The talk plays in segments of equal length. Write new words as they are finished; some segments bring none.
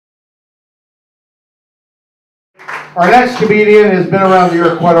Our next comedian has been around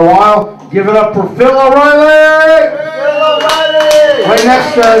here quite a while. Give it up for Phil O'Reilly! Phil O'Reilly! Right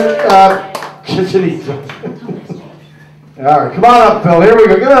next to Chicharito. All right, come on up, Phil. Here we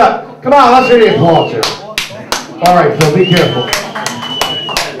go. Give it up. Come on, let's hear the applause here. All right, Phil, be careful.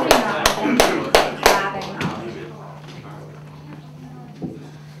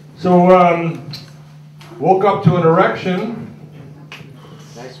 So, woke up to an erection.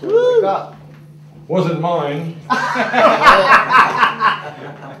 Nice way to wake up. Wasn't mine.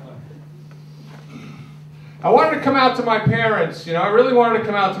 I wanted to come out to my parents. You know, I really wanted to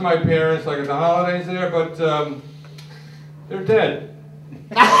come out to my parents, like at the holidays there, but they're dead.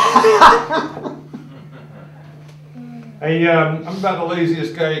 I'm about the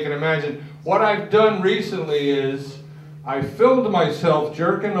laziest guy you can imagine. What I've done recently is I filmed myself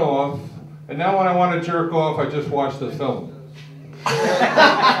jerking off, and now when I want to jerk off, I just watch the film.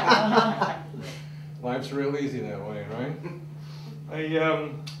 Life's real easy that way, right?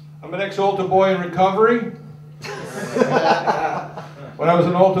 I'm an ex-altar boy in recovery. When I was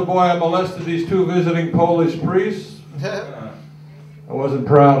an altar boy, I molested these two visiting Polish priests. I wasn't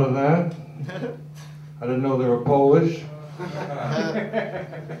proud of that. I didn't know they were Polish.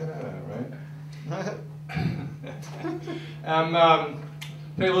 Tell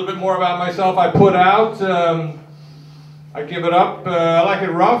you a little bit more about myself. I put out. I give it up. I like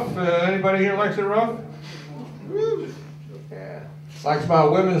it rough. Anybody here likes it rough? Yeah. Likes my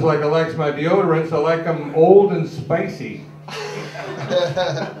women's like I likes my deodorants. I like them old and spicy.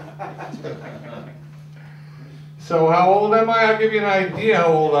 So how old am I? I'll give you an idea how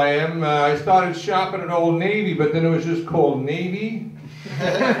old I am. I started shopping at Old Navy, but then it was just called Navy.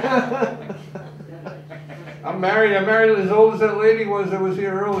 I'm married as old as that lady was that was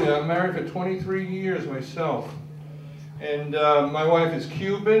here earlier. I'm married for 23 years myself. And my wife is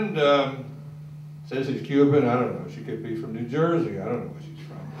Cuban. Says she's Cuban. I don't know. She could be from New Jersey. I don't know where she's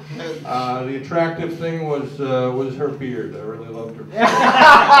from. The attractive thing was her beard. I really loved her beard.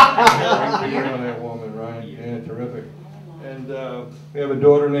 Beard on that woman, right? Yeah, terrific. And we have a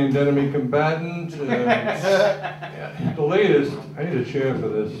daughter named Enemy Combatant. Yeah, the latest. I need a chair for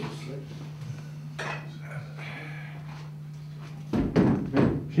this.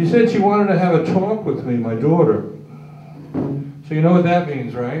 She said she wanted to have a talk with me, my daughter. So you know what that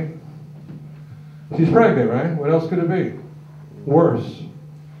means, right? She's pregnant, right? What else could it be? Worse.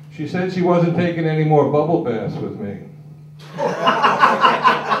 She said she wasn't taking any more bubble baths with me.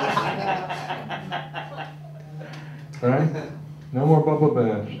 Right? No more bubble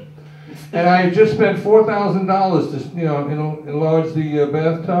baths. And I just spent $4,000 to, you know, enlarge the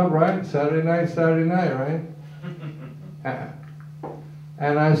bathtub, right? Saturday night, right?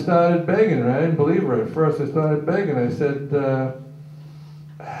 And I started begging, right? I didn't believe her at first. I started begging. I said,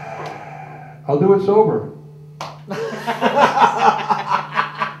 I'll do it sober.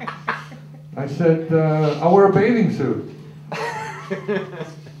 I said, I'll wear a bathing suit.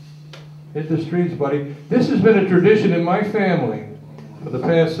 Hit the streets, buddy. This has been a tradition in my family for the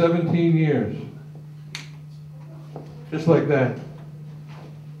past 17 years. Just like that.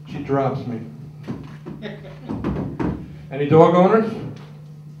 She drops me. Any dog owners?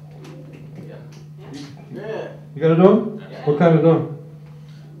 Yeah. You got a dog? Yeah. What kind of dog?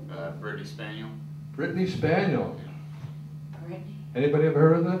 Brittany Spaniel. Brittany Spaniel. Anybody ever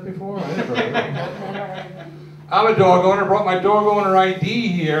heard of that before? I never heard of that. I'm a dog owner. Brought my dog owner ID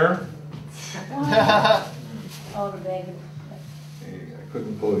here. Oh, the baby. Hey, I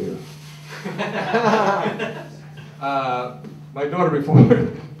couldn't pull you. My daughter,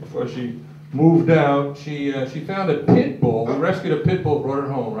 before she moved out, she found a pit bull. We rescued a pit bull, brought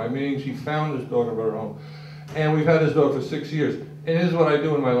it home, right? Meaning she found this dog and brought it home. And we've had this dog for 6 years. And this is what I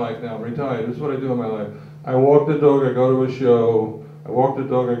do in my life now. I'm retired. This is what I do in my life. I walk the dog, I go to a show. I walk the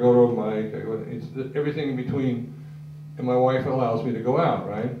dog, I go to a mic. It's everything in between. And my wife allows me to go out,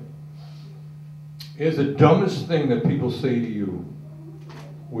 right? Here's the dumbest thing that people say to you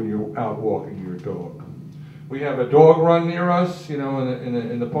when you're out walking your dog. We have a dog run near us, you know,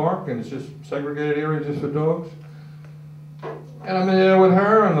 in the park, and it's just segregated area just for dogs. And I'm in there with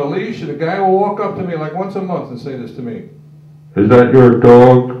her on the leash, and the guy will walk up to me like once a month and say this to me. Is that your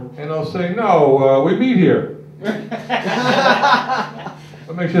dog? And I'll say, no, we meet here.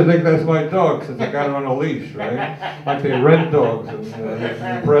 What makes you think that's my dog since I got her on a leash, right? Like they rent dogs and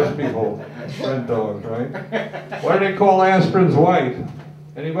impress people. Rent dogs, right? Why do they call aspirins white?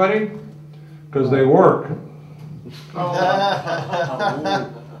 Anybody? Because they work. I'm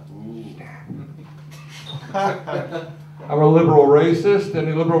a liberal racist.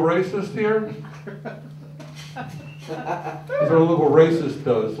 Any liberal racist here? That's what a liberal racist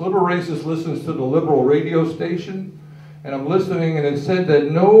does. Liberal racist listens to the liberal radio station, and I'm listening, and it said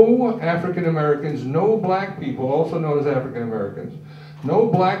that no African Americans, no black people, also known as African Americans, no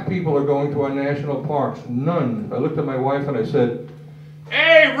black people are going to our national parks. None. I looked at my wife and I said,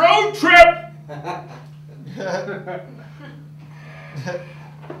 "Hey, road trip!"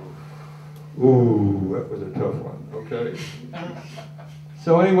 Ooh, that was a tough one. Okay.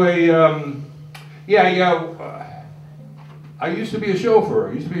 So anyway, I used to be a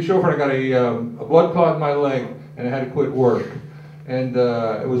chauffeur. I got a blood clot in my leg, and I had to quit work. And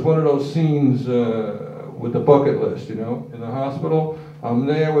it was one of those scenes with the bucket list, you know, in the hospital. I'm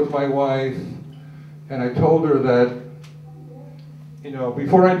there with my wife, and I told her that, you know,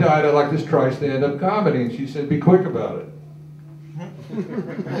 before I died, I'd like to try stand-up comedy. And she said, "Be quick about it."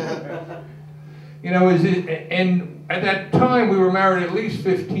 You know, and at that time, we were married at least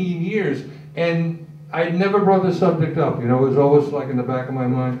 15 years, and I never brought the subject up. You know, it was always like in the back of my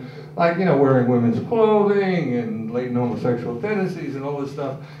mind, like, you know, wearing women's clothing and latent homosexual tendencies and all this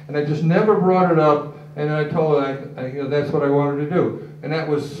stuff. And I just never brought it up, and I told her, you know, that's what I wanted to do. And that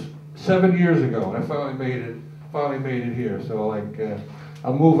was 7 years ago, and I finally made it here. So, like,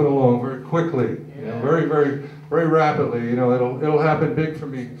 I'm moving along very quickly, you know, very, very, very rapidly. You know, it'll happen big for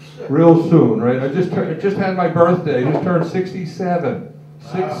me real soon, right? I just had my birthday. I just turned 67.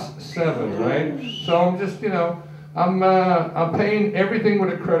 67, right? So I'm just, you know, I'm paying everything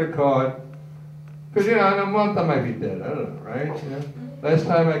with a credit card, because, you know, in a month I might be dead. I don't know, right? You know, last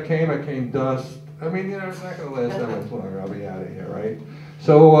time I came dust. I mean, you know, it's not going to last that much longer. I'll be out of here, right?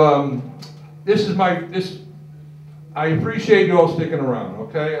 So I appreciate you all sticking around,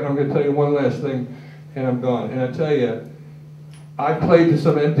 okay? And I'm going to tell you one last thing, and I'm gone. And I tell you, I played to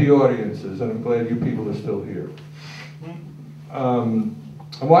some empty audiences, and I'm glad you people are still here. I'm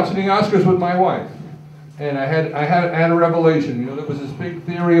watching the Oscars with my wife, and I had a revelation. You know, there was this big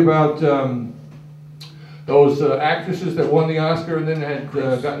theory about those actresses that won the Oscar and then had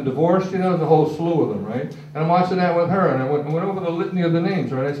gotten divorced. You know, there's a whole slew of them, right? And I'm watching that with her, and I went over the litany of the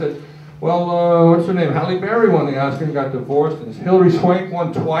names, right? I said, well, what's her name? Halle Berry won the Oscar and got divorced, and Hilary Swank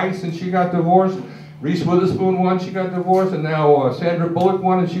won twice and she got divorced. Reese Witherspoon won, she got divorced, and now Sandra Bullock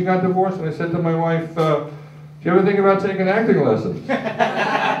won and she got divorced. And I said to my wife, do you ever think about taking acting lessons? I'm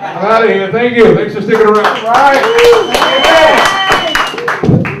out of here. Thank you. Thanks for sticking around. All right.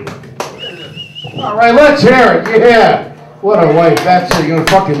 All right, let's hear it. Yeah. What a wife. That's it. You're going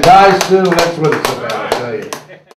to fucking die soon. That's what it's about.